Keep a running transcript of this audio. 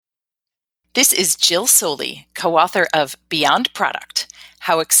This is Jill Soley, co-author of Beyond Product: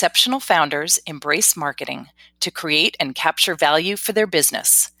 How Exceptional Founders Embrace Marketing to Create and Capture Value for Their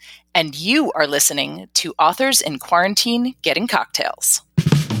Business. And you are listening to Authors in Quarantine Getting Cocktails.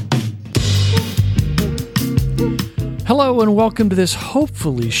 Hello and welcome to this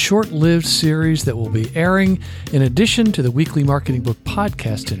hopefully short-lived series that will be airing in addition to the weekly Marketing Book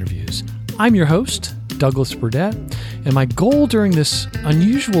podcast interviews. I'm your host, Douglas Burdett, and my goal during this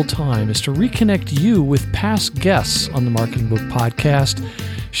unusual time is to reconnect you with past guests on the Marketing Book podcast,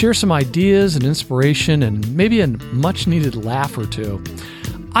 share some ideas and inspiration, and maybe a much-needed laugh or two.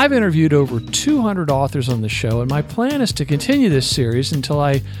 I've interviewed over 200 authors on the show, and my plan is to continue this series until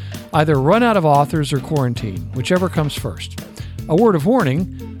I either run out of authors or quarantine, whichever comes first. A word of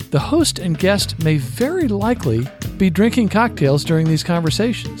warning, the host and guest may very likely be drinking cocktails during these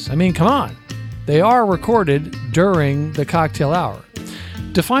conversations. I mean, come on. They are recorded during the cocktail hour.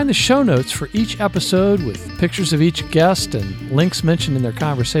 To find the show notes for each episode with pictures of each guest and links mentioned in their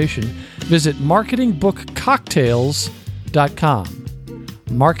conversation, visit marketingbookcocktails.com.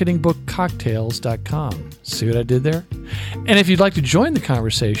 marketingbookcocktails.com. See what I did there? And if you'd like to join the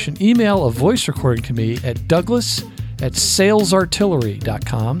conversation, email a voice recording to me at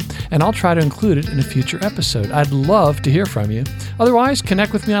douglas@salesartillery.com, and I'll try to include it in a future episode. I'd love to hear from you. Otherwise,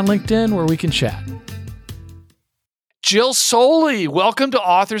 connect with me on LinkedIn where we can chat. Jill Soley, welcome to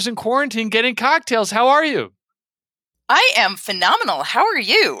Authors in Quarantine Getting Cocktails. How are you? I am phenomenal. How are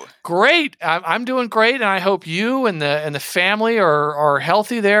you? Great. I'm doing great, and I hope you and the family are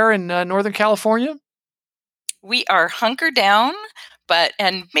healthy there in Northern California. We are hunkered down,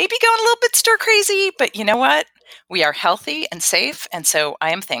 and maybe going a little bit stir crazy, but you know what? We are healthy and safe, and so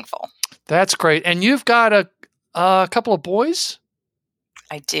I am thankful. That's great. And you've got a couple of boys?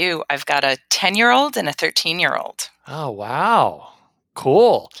 I do. I've got a 10-year-old and a 13-year-old. Oh, wow.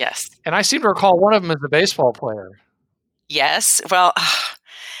 Cool. Yes. And I seem to recall one of them as a baseball player. Yes. Well,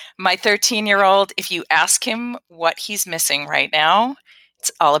 my 13-year-old, if you ask him what he's missing right now,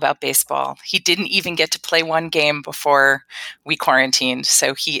 it's all about baseball. He didn't even get to play one game before we quarantined.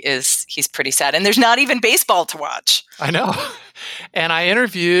 So he's pretty sad. And there's not even baseball to watch. I know. And I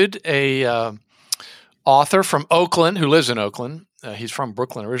interviewed a author from Oakland who lives in Oakland. He's from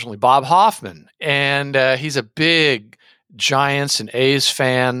Brooklyn originally, Bob Hoffman. And he's a big Giants and A's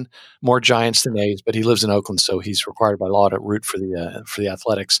fan, more Giants than A's, but he lives in Oakland, so he's required by law to root for the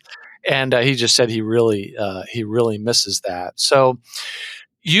Athletics. And he just said he really misses that. So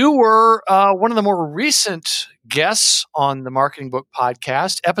you were one of the more recent guests on the Marketing Book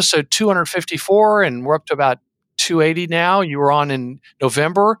podcast, episode 254, and we're up to about 280 now. You were on in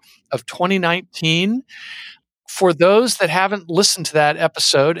November of 2019. For those that haven't listened to that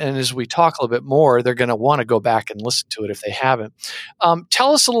episode, and as we talk a little bit more, they're going to want to go back and listen to it if they haven't.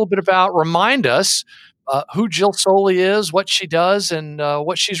 Tell us a little bit remind us who Jill Soley is, what she does, and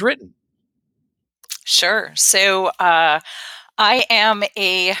what she's written. Sure. So I am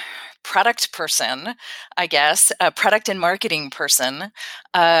a product person, I guess, a product and marketing person.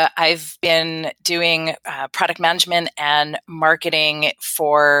 I've been doing product management and marketing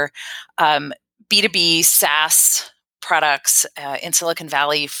for B2B SaaS products in Silicon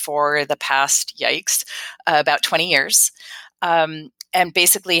Valley for the past, about 20 years. And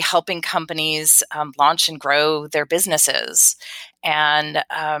basically helping companies launch and grow their businesses. And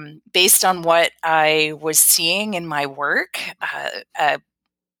based on what I was seeing in my work, I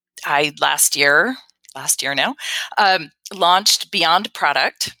last year now, launched Beyond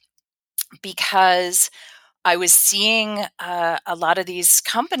Product because I was seeing a lot of these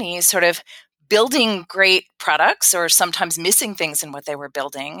companies sort of building great products or sometimes missing things in what they were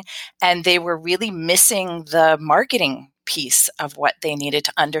building. And they were really missing the marketing piece of what they needed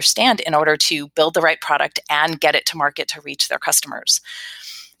to understand in order to build the right product and get it to market to reach their customers.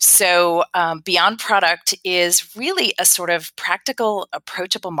 So Beyond Product is really a sort of practical,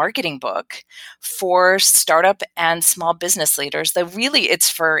 approachable marketing book for startup and small business leaders. Though really it's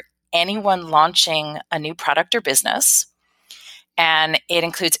for anyone launching a new product or business. And it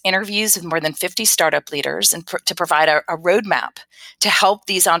includes interviews with more than 50 startup leaders and to provide a roadmap to help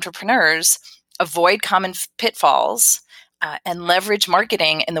these entrepreneurs avoid common pitfalls and leverage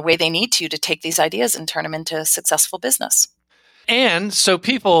marketing in the way they need to take these ideas and turn them into successful business. And so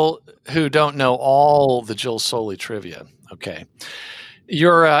people who don't know all the Jill Soley trivia, okay,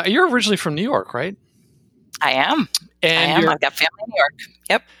 you're originally from New York, right? I am. I've got family in New York.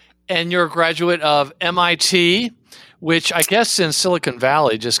 Yep. And you're a graduate of MIT, which I guess in Silicon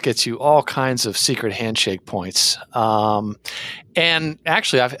Valley just gets you all kinds of secret handshake points. And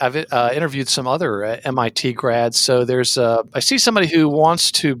actually, I've interviewed some other MIT grads. So I see somebody who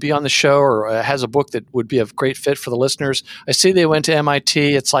wants to be on the show or has a book that would be a great fit for the listeners. I see they went to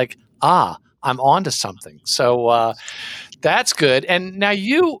MIT. It's like, I'm on to something. So that's good. And now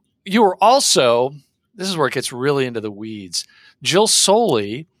you were also, this is where it gets really into the weeds. Jill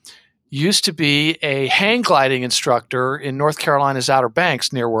Soley used to be a hang gliding instructor in North Carolina's Outer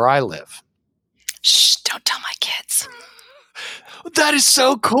Banks near where I live. Shh, don't tell my kids. That is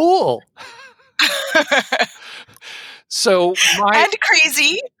so cool. And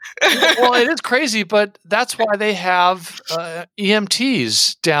crazy. Well, it is crazy, but that's why they have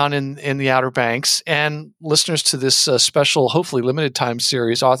EMTs down in the Outer Banks. And listeners to this special, hopefully limited time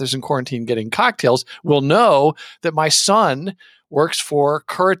series, Authors in Quarantine Getting Cocktails, will know that my son works for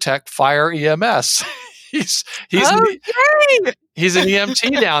Curatech Fire EMS. he's yay! He's an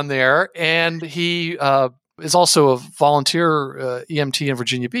EMT down there, and he is also a volunteer EMT in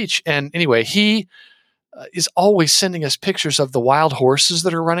Virginia Beach. And anyway, he is always sending us pictures of the wild horses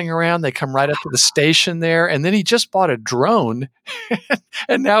that are running around. They come right up to the station there. And then he just bought a drone,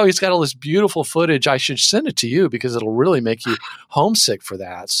 and now he's got all this beautiful footage. I should send it to you because it'll really make you homesick for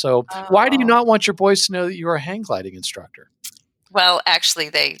that. So why do you not want your boys to know that you're a hang gliding instructor? Well, actually,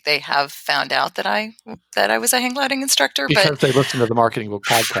 they have found out that I was a hang gliding instructor. Because they listen to the Marketing Book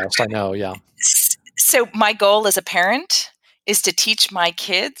podcast. I know, yeah. So my goal as a parent is to teach my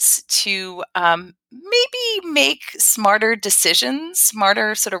kids to maybe make smarter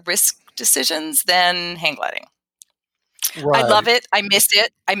sort of risk decisions than hang gliding. Right. I love it. I miss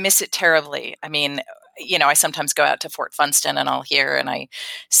it. I miss it terribly. I mean, I sometimes go out to Fort Funston and I'll hear and I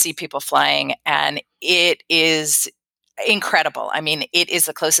see people flying, and it is incredible. I mean, it is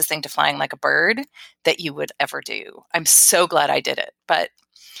the closest thing to flying like a bird that you would ever do. I'm so glad I did it. But,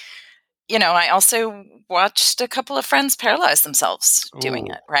 I also watched a couple of friends paralyze themselves doing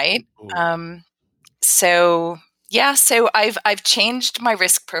it, right? So I've changed my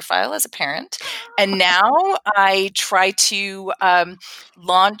risk profile as a parent, and now I try to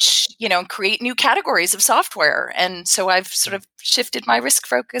launch, create new categories of software. And so I've sort of shifted my risk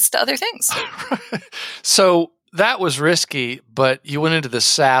focus to other things. So that was risky, but you went into the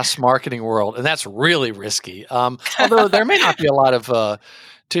SaaS marketing world, and that's really risky. Although there may not be a lot of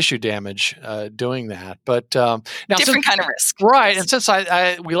tissue damage doing that, but now different kind of risk, right? And since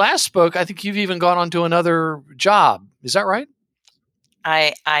we last spoke, I think you've even gone on to another job. Is that right?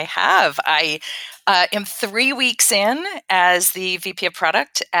 I have. I am 3 weeks in as the VP of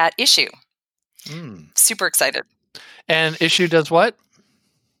Product at Issue. Super excited. And Issue does what?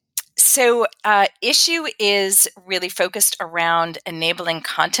 So Issue is really focused around enabling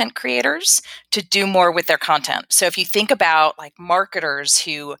content creators to do more with their content. So if you think about like marketers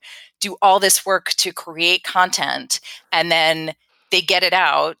who do all this work to create content and then they get it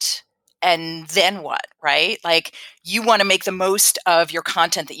out, and then what, right? Like you want to make the most of your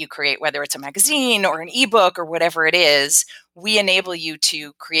content that you create, whether it's a magazine or an ebook or whatever it is. We enable you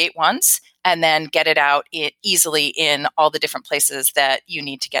to create once and then get it out easily in all the different places that you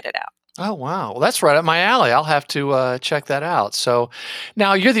need to get it out. Oh, wow. Well, that's right up my alley. I'll have to check that out. So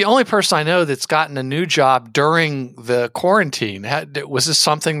now you're the only person I know that's gotten a new job during the quarantine. Was this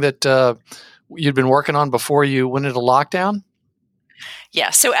something that you'd been working on before you went into lockdown? Yeah.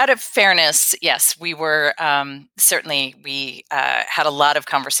 So out of fairness, yes, we were certainly we had a lot of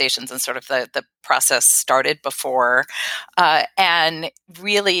conversations, and sort of the process started before. And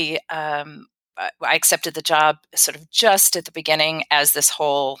really, I accepted the job sort of just at the beginning as this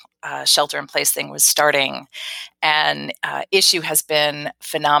whole shelter in place thing was starting. And Issue has been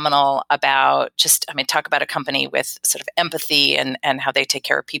phenomenal about talk about a company with sort of empathy and how they take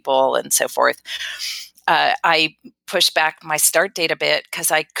care of people and so forth. I pushed back my start date a bit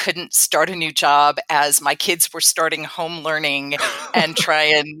because I couldn't start a new job as my kids were starting home learning and try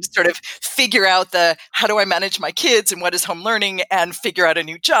and sort of figure out how do I manage my kids and what is home learning and figure out a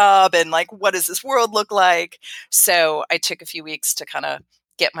new job and like, what does this world look like? So I took a few weeks to kind of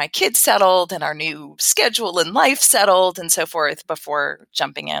get my kids settled and our new schedule and life settled and so forth before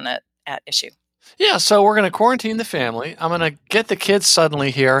jumping in at Issue. Yeah, so we're going to quarantine the family. I'm going to get the kids suddenly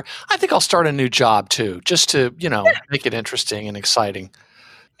here. I think I'll start a new job too, just to, make it interesting and exciting.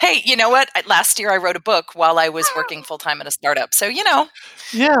 Hey, you know what? Last year I wrote a book while I was working full-time at a startup. So, it's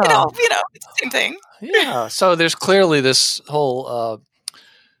the same thing. Yeah. So there's clearly this whole,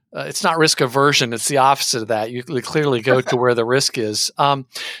 it's not risk aversion. It's the opposite of that. You clearly go to where the risk is.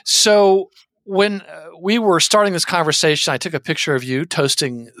 So when we were starting this conversation, I took a picture of you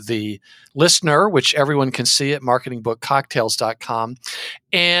toasting the listener, which everyone can see at marketingbookcocktails.com.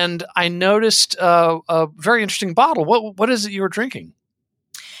 And I noticed a very interesting bottle. What is it you were drinking?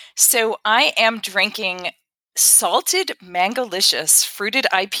 So I am drinking salted Mangolicious fruited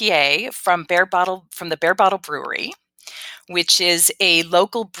IPA from the Bear Bottle Brewery, which is a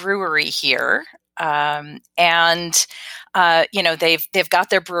local brewery here. And they've got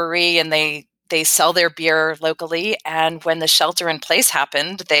their brewery and they sell their beer locally. And when the shelter in place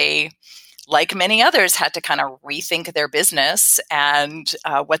happened, they, like many others, had to kind of rethink their business and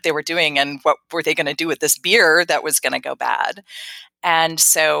what they were doing and what were they going to do with this beer that was going to go bad. And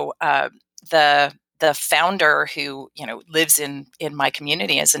so the founder, who lives in my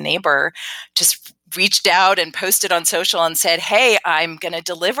community as a neighbor, just reached out and posted on social and said, "Hey, I'm going to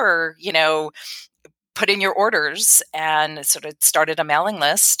deliver. Put in your orders," and sort of started a mailing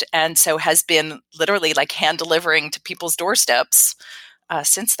list, and so has been literally like hand delivering to people's doorsteps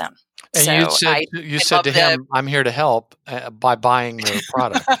since then. And So you said to him, "I'm here to help by buying their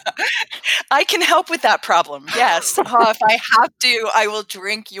product." I can help with that problem. Yes. If I have to, I will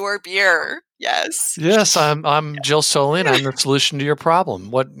drink your beer. Yes. Yes, I'm Jill Soley, and I'm the solution to your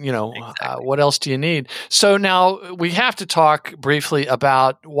problem. Exactly. What else do you need? So now we have to talk briefly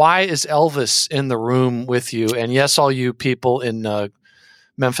about, why is Elvis in the room with you? And yes, all you people in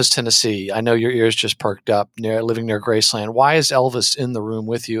Memphis, Tennessee, I know your ears just perked up living near Graceland. Why is Elvis in the room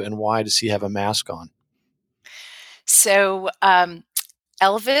with you, and why does he have a mask on? So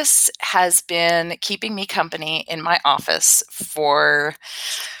Elvis has been keeping me company in my office for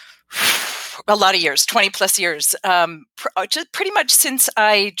a lot of years, 20 plus years, just pretty much since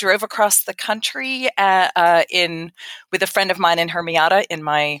I drove across the country with a friend of mine in her Miata in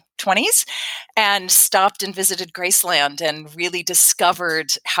my 20s, and stopped and visited Graceland and really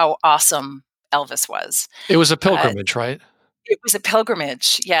discovered how awesome Elvis was. It was a pilgrimage, right? It was a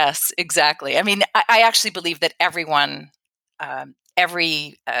pilgrimage. Yes, exactly. I mean, I actually believe that everyone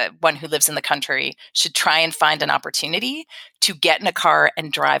who lives in the country should try and find an opportunity to get in a car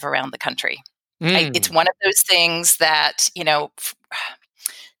and drive around the country. It's one of those things that, don't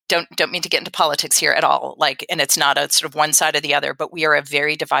mean to get into politics here at all. And it's not a sort of one side or the other, but we are a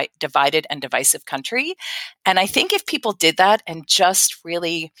very divided and divisive country. And I think if people did that and just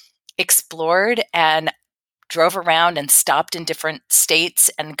really explored and drove around and stopped in different states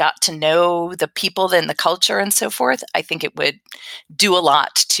and got to know the people and the culture and so forth, I think it would do a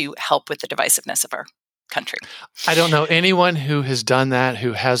lot to help with the divisiveness of our country. I don't know anyone who has done that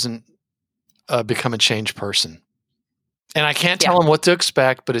who hasn't become a changed person. And I can't tell them what to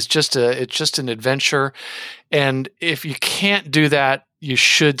expect, but it's just an adventure. And if you can't do that, you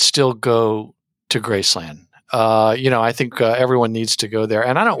should still go to Graceland. I think everyone needs to go there.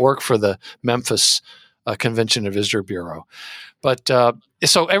 And I don't work for the Memphis Convention and Visitor Bureau, but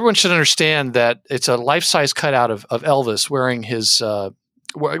so everyone should understand that it's a life-size cutout of Elvis wearing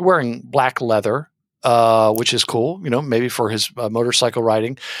black leather, which is cool, maybe for his motorcycle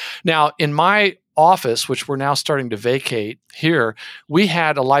riding. Now, in my office, which we're now starting to vacate here, we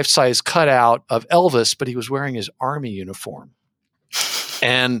had a life-size cutout of Elvis, but he was wearing his Army uniform.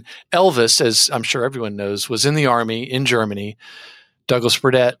 And Elvis, as I'm sure everyone knows, was in the Army in Germany. Douglas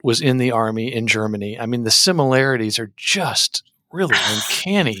Burdett was in the Army in Germany. I mean, the similarities are just really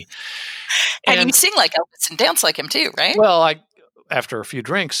uncanny. And you sing like Elvis and dance like him too, right? Well, after a few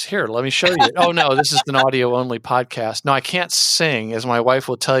drinks, here, let me show you. Oh, no, this is an audio-only podcast. No, I can't sing, as my wife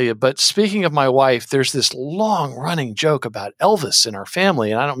will tell you. But speaking of my wife, there's this long-running joke about Elvis in our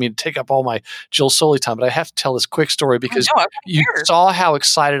family. And I don't mean to take up all my Jill Soley time, but I have to tell this quick story because you saw how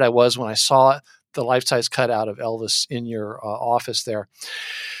excited I was when I saw the life-size cutout of Elvis in your office there.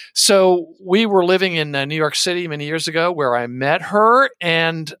 So we were living in New York City many years ago where I met her,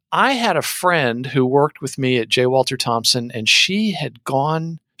 and I had a friend who worked with me at J. Walter Thompson, and she'd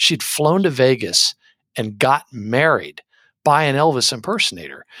flown to Vegas and got married by an Elvis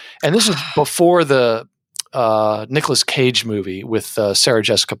impersonator. And this was before the Nicolas Cage movie with Sarah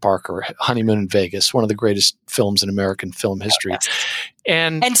Jessica Parker, Honeymoon in Vegas, one of the greatest films in American film history. Yes.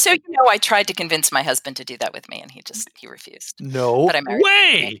 And so, I tried to convince my husband to do that with me, and he refused. No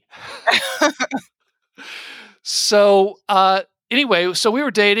way. So, anyway, so we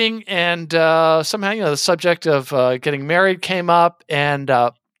were dating, and somehow, the subject of getting married came up, and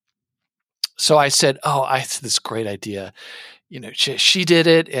so I said, I have this great idea. She did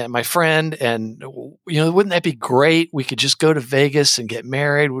it, and my friend, and wouldn't that be great? We could just go to Vegas and get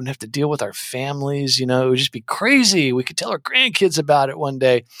married. Wouldn't have to deal with our families. It would just be crazy. We could tell our grandkids about it one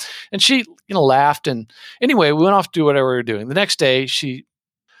day. And she, laughed. And anyway, we went off to do whatever we were doing. The next day, she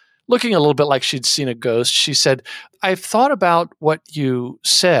looking a little bit like she'd seen a ghost, she said, "I've thought about what you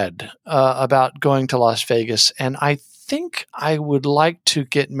said about going to Las Vegas, and I think I would like to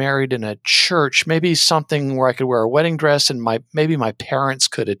get married in a church, maybe something where I could wear a wedding dress and maybe my parents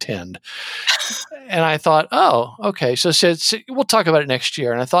could attend." And I thought, oh, okay. So she said, we'll talk about it next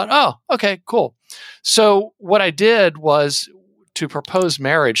year. And I thought, oh, okay, cool. So what I did was to propose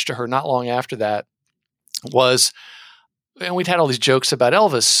marriage to her not long after that was, and we'd had all these jokes about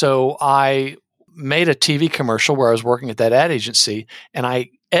Elvis. So I made a TV commercial where I was working at that ad agency, and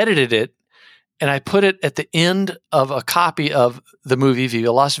I edited it, and I put it at the end of a copy of the movie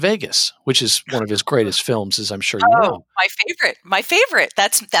Viva Las Vegas, which is one of his greatest films, as I'm sure you know. My favorite. My favorite.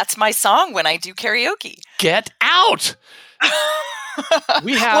 That's my song when I do karaoke. Get out!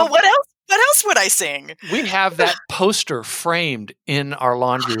 We have. Well, what else? What else would I sing? We have that poster framed in our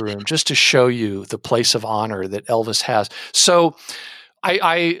laundry room just to show you the place of honor that Elvis has. So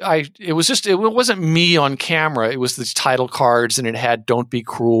it wasn't me on camera. It was these title cards, and it had "Don't Be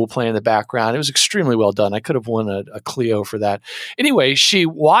Cruel" playing in the background. It was extremely well done. I could have won a Clio for that. Anyway, she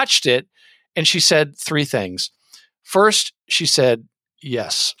watched it, and she said three things. First, she said,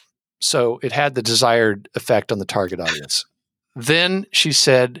 yes. So it had the desired effect on the target audience. Then she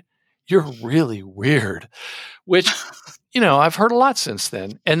said, "You're really weird," which, I've heard a lot since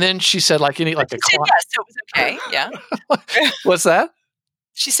then. And then she said, she said yes, so it was okay. Yeah. What's that?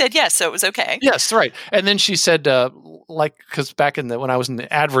 She said yes, so it was okay. Yes, right. And then she said, because back when I was in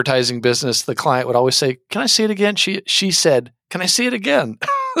the advertising business, the client would always say, "Can I see it again?" She said, "Can I see it again?"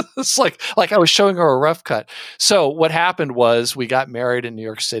 It's like I was showing her a rough cut. So what happened was we got married in New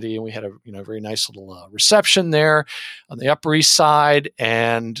York City, and we had a very nice little reception there on the Upper East Side,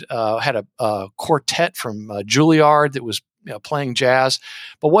 and had a quartet from Juilliard that was playing jazz.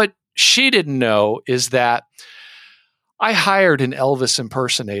 But what she didn't know is that I hired an Elvis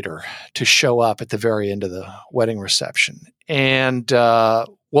impersonator to show up at the very end of the wedding reception. And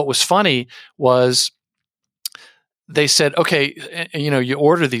what was funny was they said, okay, you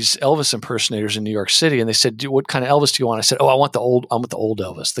order these Elvis impersonators in New York City, and they said, "What kind of Elvis do you want?" I said, "Oh, I want the old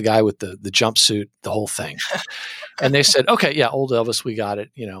Elvis, the guy with the jumpsuit, the whole thing." And they said, "Okay, yeah, old Elvis, we got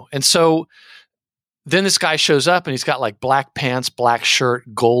it." And so then this guy shows up, and he's got like black pants, black shirt,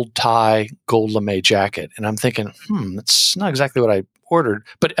 gold tie, gold lame jacket. And I'm thinking, that's not exactly what I ordered.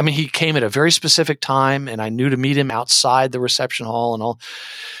 But I mean, he came at a very specific time, and I knew to meet him outside the reception hall and all.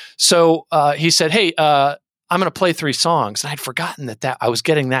 So he said, "Hey, I'm going to play 3 songs." And I'd forgotten that I was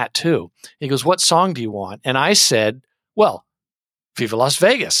getting that too. He goes, "What song do you want?" And I said, "Well, Viva Las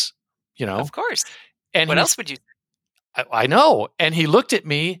Vegas, Of course. And what else would you say? I know. And he looked at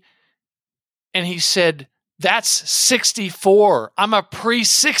me, and he said, "That's 64. I'm a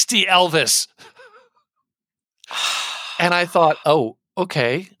pre-60 Elvis." And I thought, oh,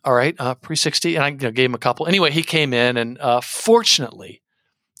 okay. All right. Pre-60. And I gave him a couple. Anyway, he came in, and fortunately,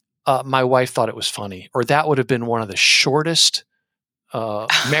 my wife thought it was funny, or that would have been one of the shortest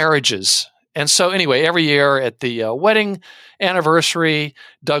marriages. And so anyway, every year at the wedding anniversary,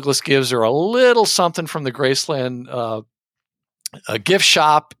 Douglas gives her a little something from the Graceland a gift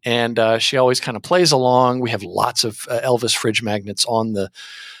shop, and she always kind of plays along. We have lots of Elvis fridge magnets on the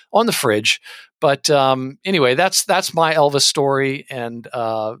fridge. But anyway, that's my Elvis story, and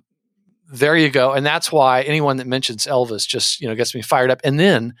there you go. And that's why anyone that mentions Elvis just gets me fired up. And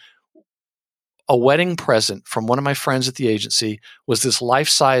then a wedding present from one of my friends at the agency was this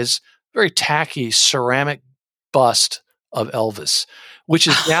life-size, very tacky ceramic bust of Elvis, which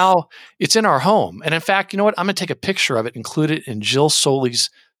is now it's in our home. And in fact, you know what? I'm going to take a picture of it, include it in Jill Soley's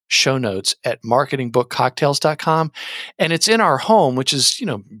show notes at marketingbookcocktails.com. And it's in our home, which is,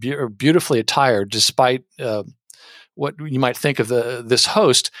 beautifully attired despite what you might think of this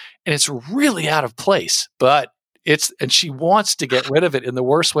host. And it's really out of place, but and she wants to get rid of it in the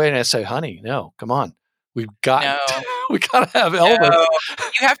worst way. And I say, "Honey, no, come on. We got to have Elvis." No,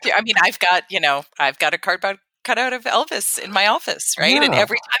 you have to. I mean, I've got a cardboard cutout of Elvis in my office, right? Yeah. And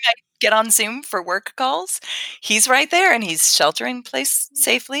every time I get on Zoom for work calls, he's right there, and he's sheltering in place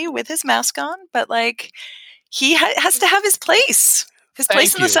safely with his mask on. But he has to have his place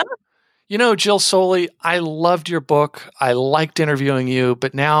in the sun. Jill Soley, I loved your book. I liked interviewing you,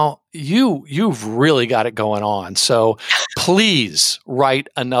 but now you've really got it going on. So please write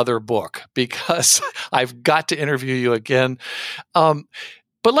another book, because I've got to interview you again. But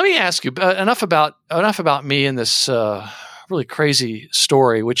let me ask you, enough about me and this really crazy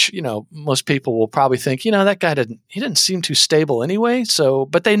story, which most people will probably think, that guy didn't seem too stable anyway. So,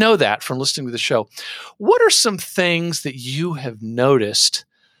 but they know that from listening to the show. What are some things that you have noticed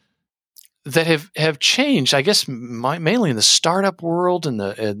that have changed, I guess, mainly in the startup world and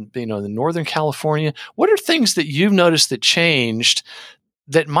the Northern California. What are things that you've noticed that changed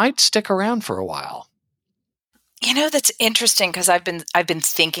that might stick around for a while? That's interesting because I've been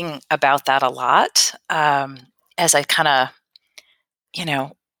thinking about that a lot, as I kind of, you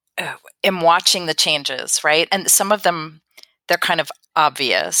know, am watching the changes, right? And some of them, they're kind of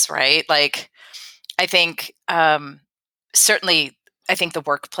obvious, right? Like, I think, certainly, I think the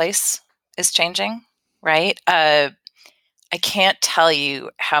workplace is changing, right? I can't tell you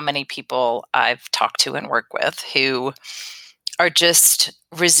how many people I've talked to and work with who are just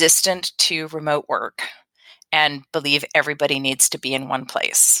resistant to remote work and believe everybody needs to be in one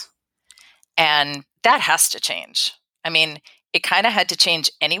place. And that has to change. I mean, it kind of had to change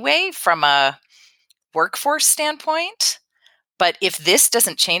anyway from a workforce standpoint. But if this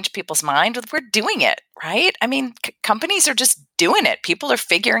doesn't change people's mind, we're doing it, right? I mean, companies are just doing it. People are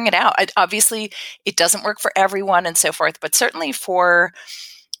figuring it out. Obviously, it doesn't work for everyone and so forth, but certainly for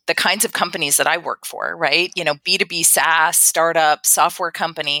the kinds of companies that I work for, right? B2B SaaS, startup, software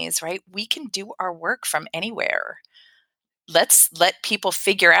companies, right? We can do our work from anywhere. Let's let people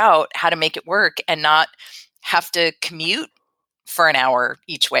figure out how to make it work and not have to commute for an hour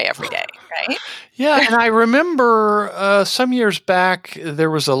each way every day, right? Yeah, and I remember some years back there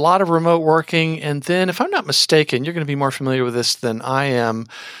was a lot of remote working, and then, if I'm not mistaken, you're going to be more familiar with this than I am.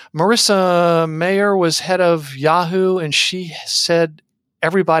 Marissa Mayer was head of Yahoo, and she said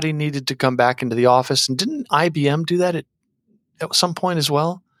everybody needed to come back into the office. And didn't IBM do that at some point as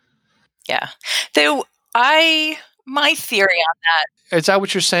well? Yeah. Though my theory on that, Is that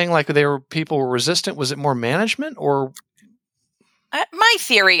what you're saying? Like people were resistant? Was it more management or? my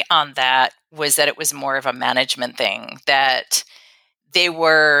theory on that was that it was more of a management thing, that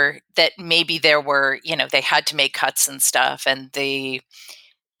maybe there were, they had to make cuts and stuff, and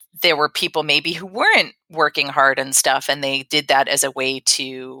there were people maybe who weren't working hard and stuff, and they did that as a way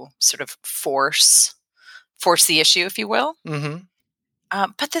to sort of force the issue, if you will. Mm-hmm.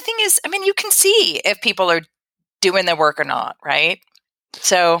 But the thing is, I mean, you can see if people are doing their work or not, right?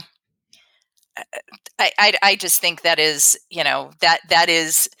 So I just think that is, that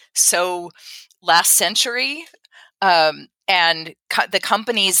is so last century. And the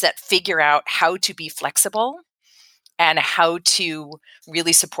companies that figure out how to be flexible and how to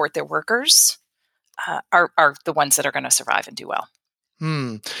really support their workers are the ones that are going to survive and do well.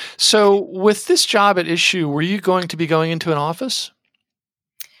 So with this job at issue, were you going to be going into an office?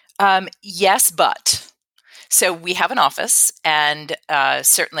 Yes, but so we have an office, and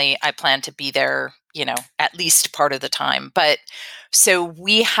certainly I plan to be there, at least part of the time. But so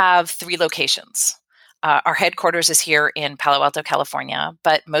we have 3 locations. Our headquarters is here in Palo Alto, California,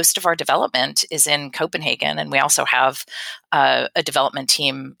 but most of our development is in Copenhagen, and we also have a development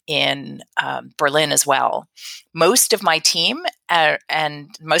team in Berlin as well. Most of my team and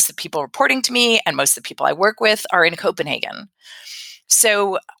most of the people reporting to me and most of the people I work with are in Copenhagen.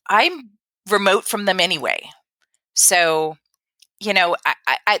 So I'm remote from them anyway. So,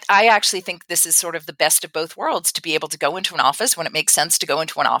 I actually think this is sort of the best of both worlds, to be able to go into an office when it makes sense to go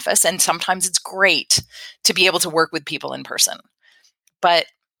into an office. And sometimes it's great to be able to work with people in person. But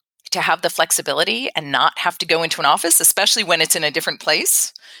to have the flexibility and not have to go into an office, especially when it's in a different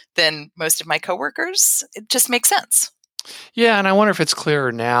place than most of my coworkers, it just makes sense. Yeah, and I wonder if it's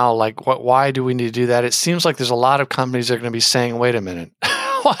clearer now, like why do we need to do that? It seems like there's a lot of companies that are going to be saying, wait a minute,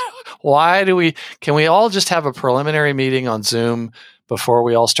 can we all just have a preliminary meeting on Zoom before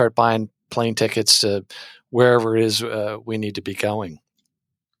we all start buying plane tickets to wherever it is we need to be going?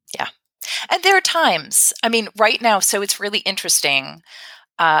 Yeah. And there are times, I mean, right now, so it's really interesting.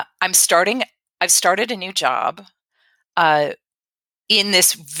 I've started a new job in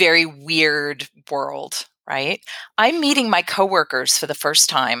this very weird world, right? I'm meeting my coworkers for the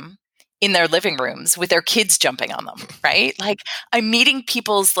first time in their living rooms with their kids jumping on them, right? Like, I'm meeting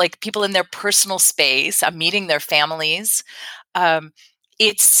people in their personal space. I'm meeting their families.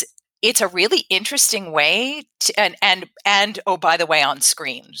 It's a really interesting way to, and oh, by the way, on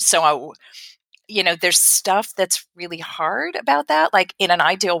screen. So there's stuff that's really hard about that. Like, in an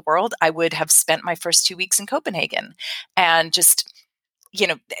ideal world, I would have spent my first 2 weeks in Copenhagen and just,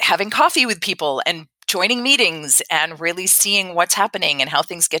 having coffee with people and joining meetings and really seeing what's happening and how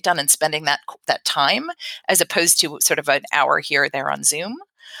things get done and spending that time, as opposed to sort of an hour here or there on Zoom.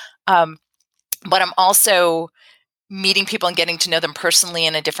 But I'm also meeting people and getting to know them personally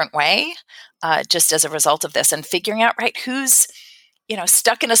in a different way, just as a result of this, and figuring out, right, who's,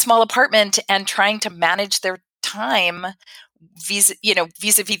 stuck in a small apartment and trying to manage their time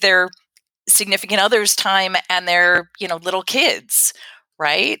vis-a-vis their significant other's time and their, little kids,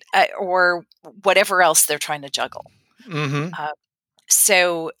 right? Or whatever else they're trying to juggle. Mm-hmm. Uh,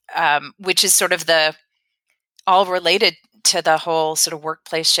 which is sort of the all related to the whole sort of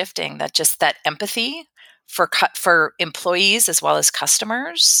workplace shifting, that just that empathy for employees as well as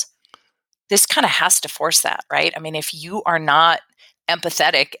customers. This kind of has to force that, right? I mean, if you are not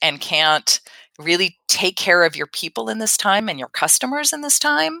empathetic and can't really take care of your people in this time and your customers in this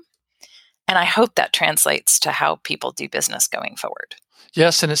time, and I hope that translates to how people do business going forward.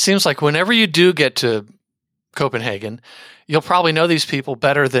 Yes, and it seems like whenever you do get to Copenhagen, you'll probably know these people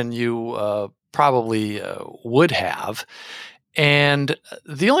better than you probably would have. And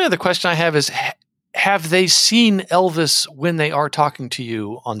the only other question I have is, have they seen Elvis when they are talking to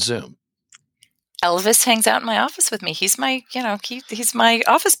you on Zoom? Elvis hangs out in my office with me. He's my, he's my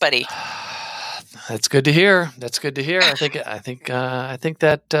office buddy. That's good to hear. That's good to hear. I think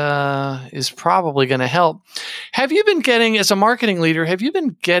that is probably going to help. Have you been getting, as a marketing leader, have you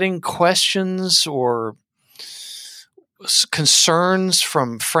been getting questions or concerns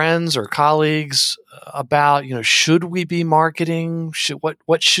from friends or colleagues about, should we be marketing?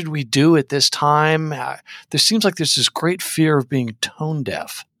 What should we do at this time? There seems like there's this great fear of being tone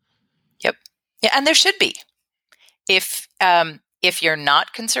deaf. Yep. Yeah, and there should be. If you're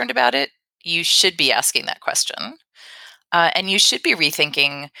not concerned about it, you should be asking that question, and you should be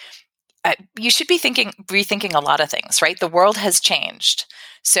rethinking. Rethinking a lot of things, right? The world has changed,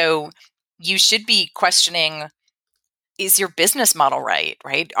 so you should be questioning: is your business model right?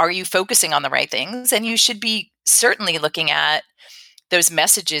 Right? Are you focusing on the right things? And you should be certainly looking at those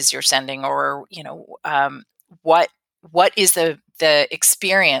messages you're sending, or what is the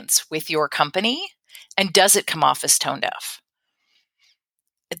experience with your company, and does it come off as tone deaf?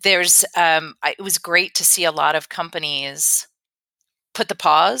 It was great to see a lot of companies put the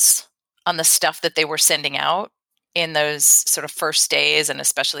pause on the stuff that they were sending out in those sort of first days, and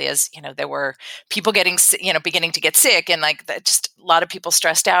especially as there were people getting beginning to get sick, and just a lot of people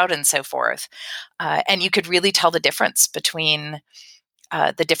stressed out and so forth, and you could really tell the difference between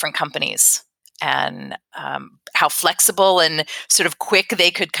the different companies, and how flexible and sort of quick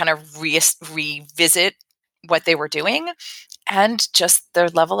they could kind of revisit what they were doing, and just their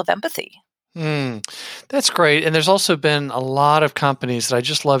level of empathy. That's great. And there's also been a lot of companies that I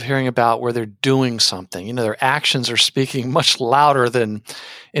just love hearing about where they're doing something. Their actions are speaking much louder than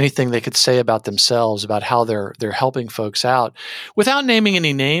anything they could say about themselves, about how they're helping folks out. Without naming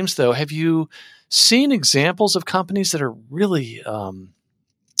any names, though, have you seen examples of companies that are really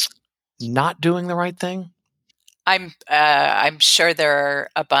not doing the right thing? I'm sure there are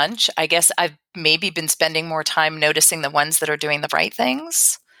a bunch. I guess I've maybe been spending more time noticing the ones that are doing the right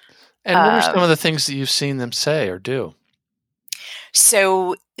things. And what are some of the things that you've seen them say or do?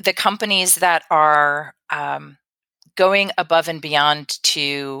 So the companies that are going above and beyond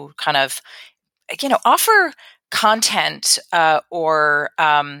to kind of, offer content or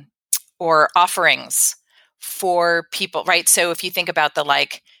offerings for people, right? So if you think about the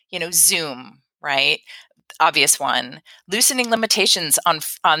Zoom, right? Obvious one, loosening limitations on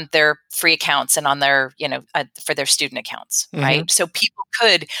their free accounts and on their for their student accounts, right? So people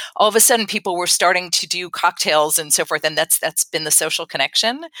could, all of a sudden people were starting to do cocktails and so forth, and that's been the social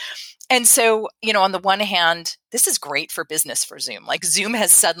connection. And so on the one hand, this is great for business for Zoom. Like Zoom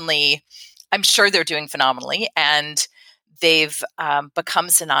has suddenly, I'm sure they're doing phenomenally, and they've become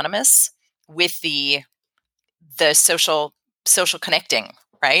synonymous with the social connecting,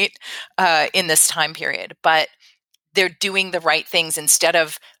 right, in this time period. But they're doing the right things. Instead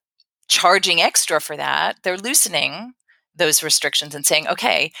of charging extra for that, they're loosening those restrictions and saying,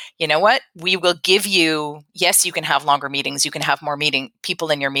 okay, you know what, we will give you, yes, you can have longer meetings, you can have more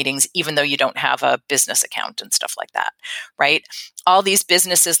people in your meetings, even though you don't have a business account and stuff like that, right? All these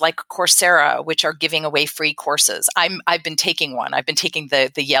businesses like Coursera, which are giving away free courses. I've been taking one. I've been taking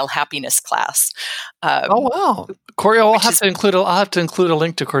the Yale Happiness class. Oh wow, Corey! I'll have to include a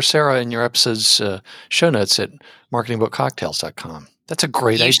link to Coursera in your episode's show notes at marketingbookcocktails.com. That's a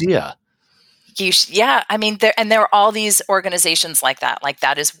great idea. Yeah, I mean, there are all these organizations like that. Like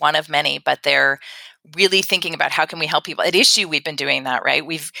that is one of many, but they're really thinking about how can we help people. At Issue, we've been doing that, right?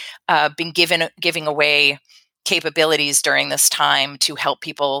 We've been giving away capabilities during this time to help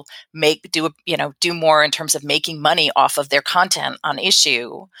people do more in terms of making money off of their content on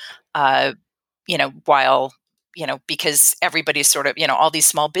Issue, while because everybody's sort of all these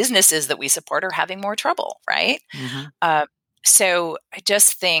small businesses that we support are having more trouble, right? So I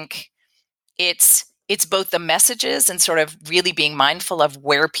just think it's both the messages and sort of really being mindful of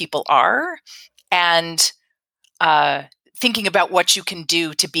where people are, and thinking about what you can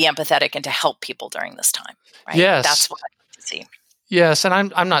do to be empathetic and to help people during this time, right? Yes. That's what I like to see. Yes, and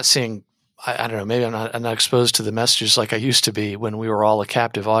I'm not seeing. I don't know. Maybe I'm not exposed to the messages like I used to be when we were all a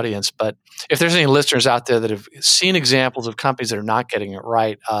captive audience. But if there's any listeners out there that have seen examples of companies that are not getting it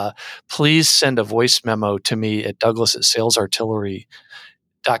right, please send a voice memo to me at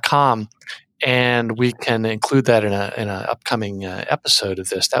Douglas@salesartillery.com, and we can include that in an upcoming episode of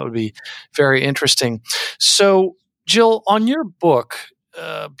this. That would be very interesting. So, Jill, on your book,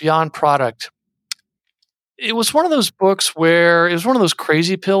 Beyond Product, it was one of those books where it was one of those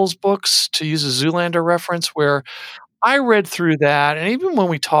crazy pills books, to use a Zoolander reference, where I read through that. And even when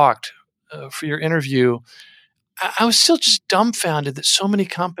we talked for your interview, I was still just dumbfounded that so many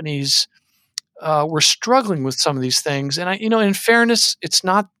companies were struggling with some of these things. And in fairness, it's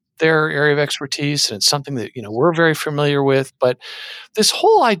not their area of expertise, and it's something that, we're very familiar with. But this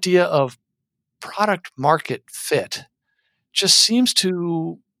whole idea of product market fit just seems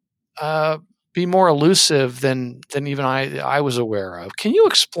to be more elusive than even I was aware of. Can you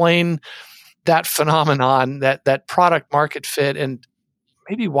explain that phenomenon, that product market fit, and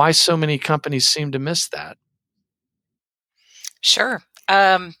maybe why so many companies seem to miss that? Sure.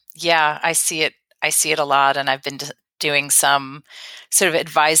 Yeah, I see it. I see it a lot, and I've been doing some sort of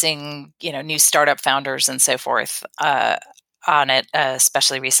advising, new startup founders and so forth on it,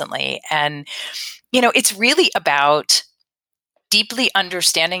 especially recently. And it's really about deeply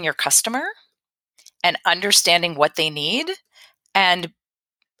understanding your customer and understanding what they need, and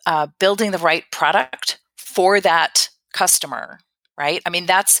building the right product for that customer. Right? I mean,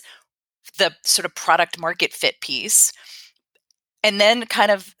 that's the sort of product market fit piece. And then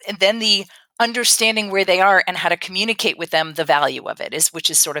the understanding where they are and how to communicate with them the value of it, which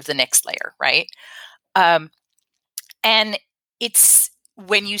is sort of the next layer, right? And it's,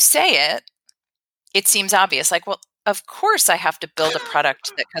 when you say it, it seems obvious, like, well, of course I have to build a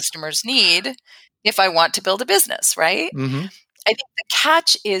product that customers need if I want to build a business, right? Mm-hmm. I think the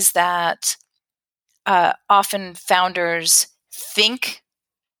catch is that often founders think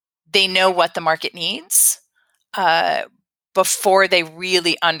they know what the market needs before they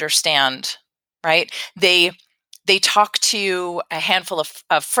really understand, right? They talk to a handful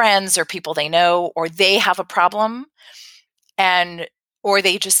of friends or people they know, or they have a problem, or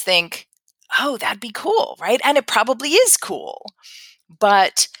they just think, oh, that'd be cool, right? And it probably is cool,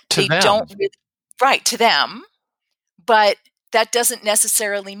 but To they them. don't really, right, to them. But that doesn't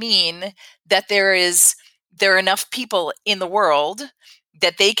necessarily mean that there are enough people in the world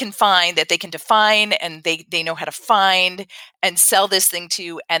that they can find, that they can define, and they know how to find and sell this thing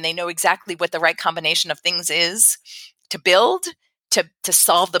to, and they know exactly what the right combination of things is to build to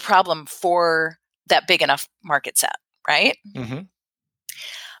solve the problem for that big enough market set, right? Mm-hmm.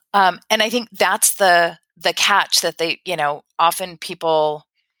 And I think that's the catch, that they, often people,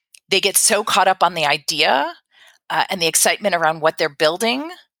 they get so caught up on the idea and the excitement around what they're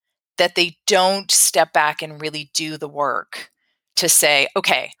building that they don't step back and really do the work to say,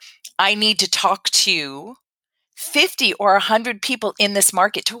 okay, I need to talk to 50 or 100 people in this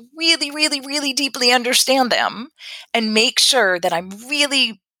market to really, really, really deeply understand them and make sure that I'm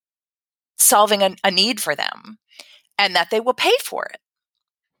really solving a need for them and that they will pay for it.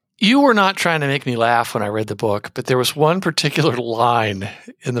 You were not trying to make me laugh when I read the book, but there was one particular line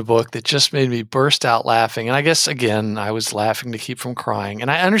in the book that just made me burst out laughing. And I guess, again, I was laughing to keep from crying.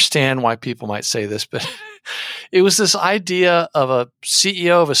 And I understand why people might say this, but it was this idea of a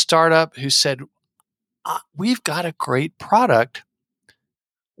CEO of a startup who said, we've got a great product.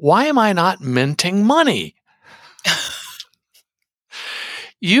 Why am I not minting money?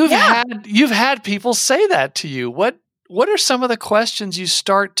 You've had people say that to you. What are some of the questions you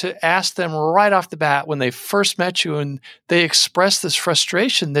start to ask them right off the bat when they first met you and they express this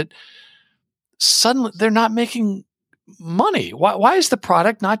frustration that suddenly they're not making money? Why is the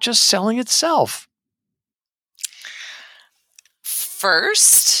product not just selling itself?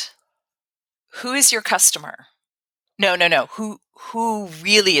 First, who is your customer? No. Who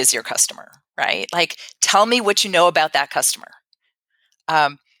really is your customer, right? Like, tell me what you know about that customer.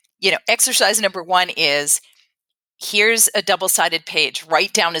 Exercise number 1 is, here's a double-sided page.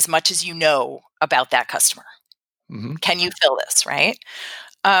 Write down as much as you know about that customer. Mm-hmm. Can you fill this, right?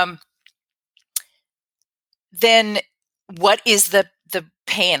 Then what is the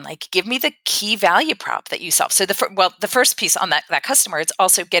pain? Like, give me the key value prop that you solve. So the first piece on that customer, it's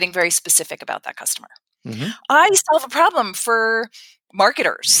also getting very specific about that customer. Mm-hmm. I solve a problem for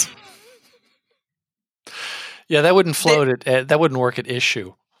marketers. Yeah, that wouldn't that wouldn't work at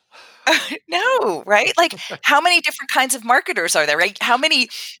Issue. No, right? Like, how many different kinds of marketers are there, right? How many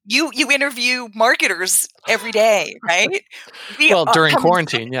you interview marketers every day, right? Well, during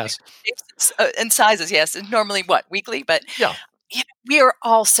quarantine, yes. And sizes, yes. And normally what, weekly? But yeah. we are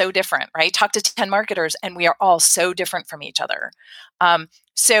all so different, right? Talk to 10 marketers and we are all so different from each other.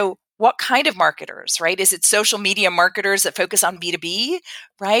 So what kind of marketers, right? Is it social media marketers that focus on B2B,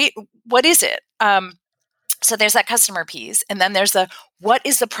 right? What is it? So there's that customer piece. And then there's what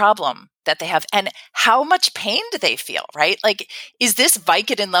is the problem that they have and how much pain do they feel, right? Like, is this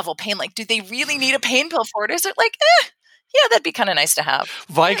Vicodin level pain? Like, do they really need a pain pill for it? Or is it like, yeah, that'd be kind of nice to have.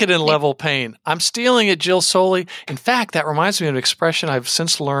 Vicodin level pain. I'm stealing it, Jill Soley. In fact, that reminds me of an expression I've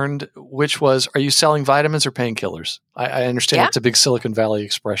since learned, which was, are you selling vitamins or painkillers? I understand it's a big Silicon Valley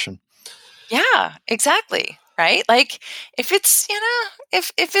expression. Yeah, exactly. Right. Like if it's,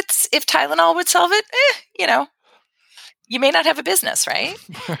 if Tylenol would solve it, you may not have a business. Right.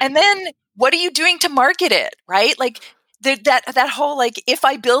 And then what are you doing to market it? Right. Like that whole, like, if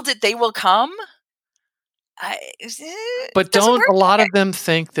I build it, they will come. But don't a lot of them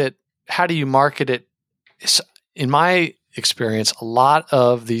think that, how do you market it? In my experience, a lot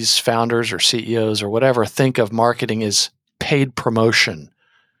of these founders or CEOs or whatever think of marketing as paid promotion,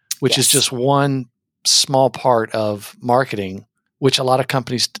 which is just one small part of marketing, which a lot of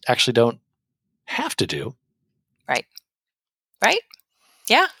companies actually don't have to do. Right. Right.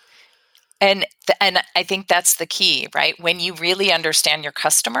 Yeah. And I think that's the key, right? When you really understand your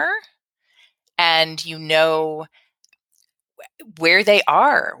customer and you know where they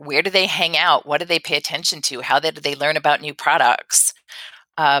are, where do they hang out, what do they pay attention to, how do they learn about new products,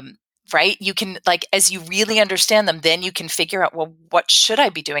 right? You can, like, as you really understand them, then you can figure out, well, what should I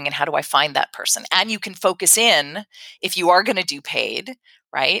be doing and how do I find that person? And you can focus in, if you are going to do paid,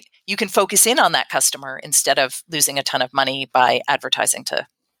 right? You can focus in on that customer instead of losing a ton of money by advertising to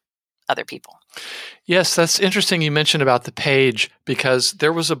other people. Yes, that's interesting you mentioned about the page, because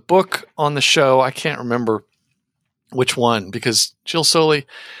there was a book on the show, I can't remember which one, because Jill Soley,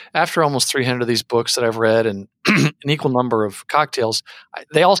 after almost 300 of these books that I've read and an equal number of cocktails,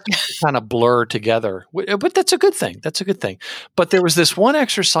 they all kind of blur together. But that's a good thing. That's a good thing. But there was this one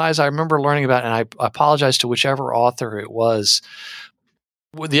exercise I remember learning about, and I apologize to whichever author it was.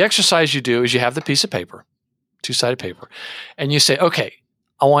 The exercise you do is you have the piece of paper, two-sided paper, and you say, okay,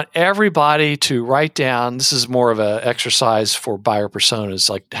 I want everybody to write down, this is more of an exercise for buyer personas,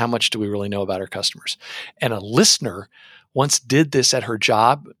 like how much do we really know about our customers? And a listener once did this at her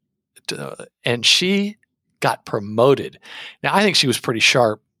job, and she got promoted. Now, I think she was pretty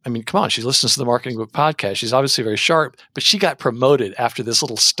sharp. I mean, come on, she listens to the Marketing Book Podcast. She's obviously very sharp, but she got promoted after this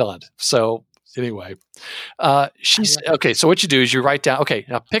little stunt. So anyway, okay, so what you do is you write down, okay,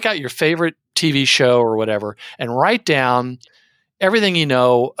 now pick out your favorite TV show or whatever and write down everything you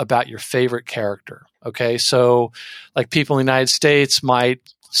know about your favorite character. Okay. So like people in the United States might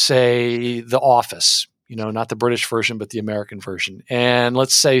say The Office, not the British version, but the American version. And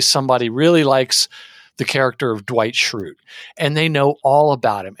let's say somebody really likes the character of Dwight Schrute and they know all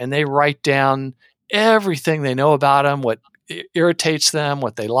about him and they write down everything they know about him, what irritates them,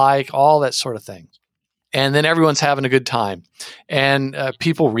 what they like, all that sort of thing. And then everyone's having a good time and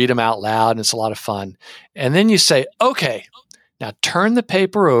people read them out loud and it's a lot of fun. And then you say, okay, now turn the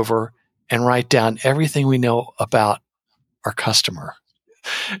paper over and write down everything we know about our customer.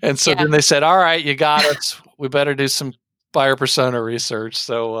 And so then they said, all right, you got us. We better do some buyer persona research.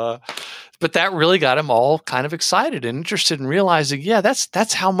 So, but that really got them all kind of excited and interested in realizing,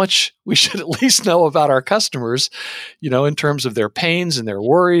 that's how much we should at least know about our customers, in terms of their pains and their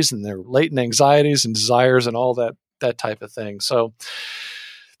worries and their latent anxieties and desires and all that type of thing. So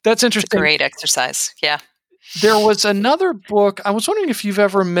that's interesting. It's a great exercise. Yeah. There was another book. I was wondering if you've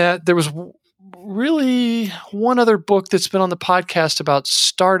ever met, there was really one other book that's been on the podcast about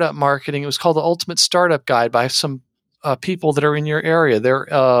startup marketing. It was called The Ultimate Startup Guide by some people that are in your area. They're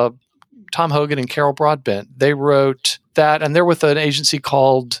Tom Hogan and Carol Broadbent. They wrote that, and they're with an agency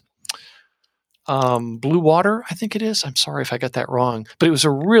called Blue Water, I think it is. I'm sorry if I got that wrong. But it was a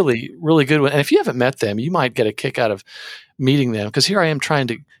really, really good one. And if you haven't met them, you might get a kick out of meeting them, because here I am trying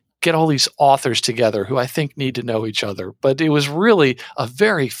to get all these authors together who I think need to know each other. But it was really a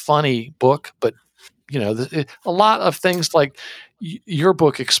very funny book, but a lot of things like your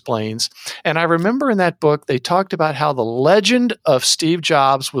book explains. And I remember in that book, they talked about how the legend of Steve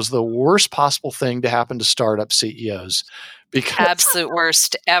Jobs was the worst possible thing to happen to startup CEOs. Because absolute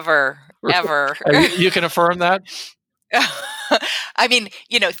worst ever. You can affirm that? I mean,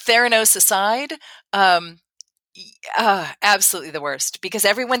 Theranos aside, absolutely the worst, because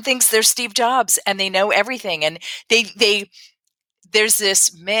everyone thinks they're Steve Jobs and they know everything. And there's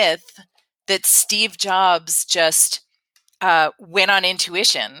this myth that Steve Jobs just went on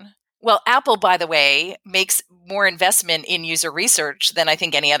intuition. Well, Apple, by the way, makes more investment in user research than I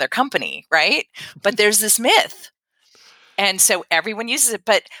think any other company, right? But there's this myth. And so everyone uses it,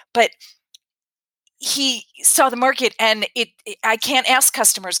 but he saw the market, and I can't ask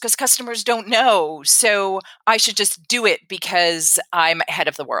customers because customers don't know. So I should just do it because I'm ahead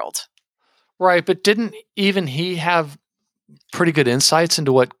of the world. Right. But didn't even he have pretty good insights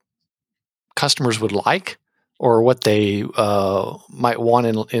into what customers would like or what they might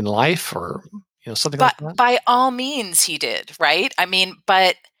want in life, or something like that? By all means, he did, right? I mean,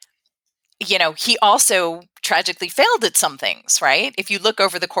 but he also tragically failed at some things, right? If you look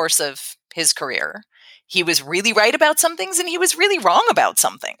over the course of his career, he was really right about some things and he was really wrong about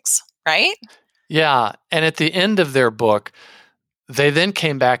some things, right? Yeah. And at the end of their book, they then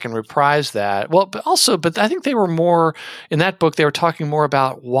came back and reprised that. Well, but I think they were more, in that book, they were talking more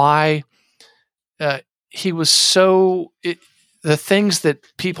about why he was the things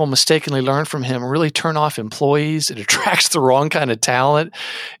that people mistakenly learn from him really turn off employees. It attracts the wrong kind of talent.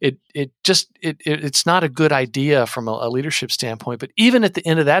 It's not a good idea from a leadership standpoint. But even at the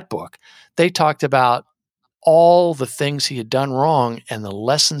end of that book, they talked about all the things he had done wrong and the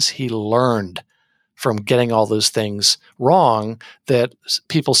lessons he learned from getting all those things wrong that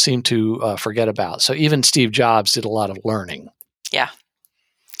people seem to forget about. So even Steve Jobs did a lot of learning. Yeah.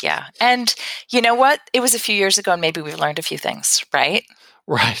 Yeah. And you know what? It was a few years ago and maybe we've learned a few things, right?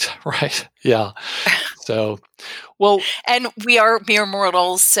 Right. Yeah. So, well. And we are mere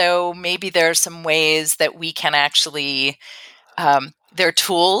mortals, so maybe there are some ways that we can actually, there are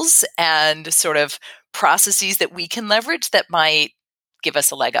tools and sort of processes that we can leverage that might give us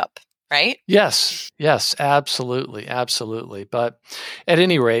a leg up, right? Yes, absolutely. But at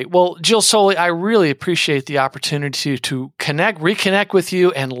any rate, well, Jill Soley, I really appreciate the opportunity to reconnect with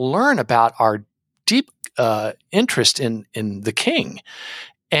you and learn about our deep interest in the King.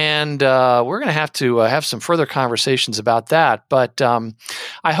 And we're going to have some further conversations about that. But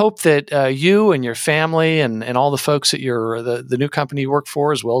I hope that you and your family and all the folks at the new company you work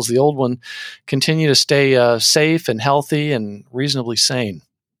for, as well as the old one, continue to stay safe and healthy and reasonably sane.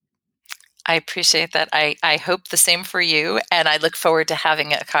 I appreciate that. I hope the same for you. And I look forward to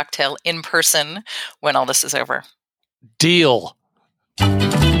having a cocktail in person when all this is over. Deal.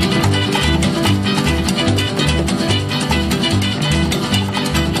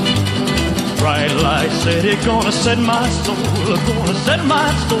 Bright light city, gonna set my soul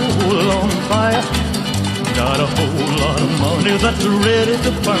on fire. Got a whole lot of money that's ready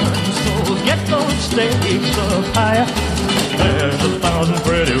to burn, so get those stakes up higher. There's 1,000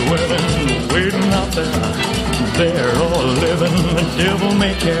 pretty women waiting out there. They're all living the devil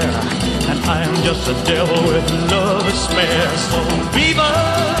may care, and I'm just a devil with love to spare. So viva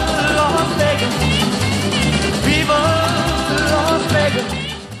Las Vegas, viva Las Vegas.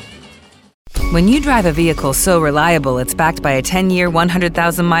 When you drive a vehicle so reliable it's backed by a 10-year,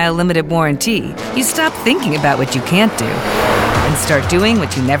 100,000-mile limited warranty, you stop thinking about what you can't do and start doing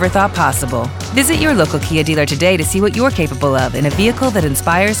what you never thought possible. Visit your local Kia dealer today to see what you're capable of in a vehicle that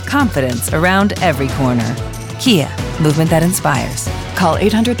inspires confidence around every corner. Kia, movement that inspires. Call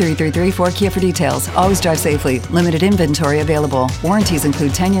 800-333-4KIA for details. Always drive safely. Limited inventory available. Warranties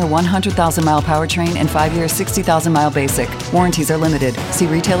include 10-year, 100,000-mile powertrain and 5-year, 60,000-mile basic. Warranties are limited. See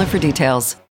retailer for details.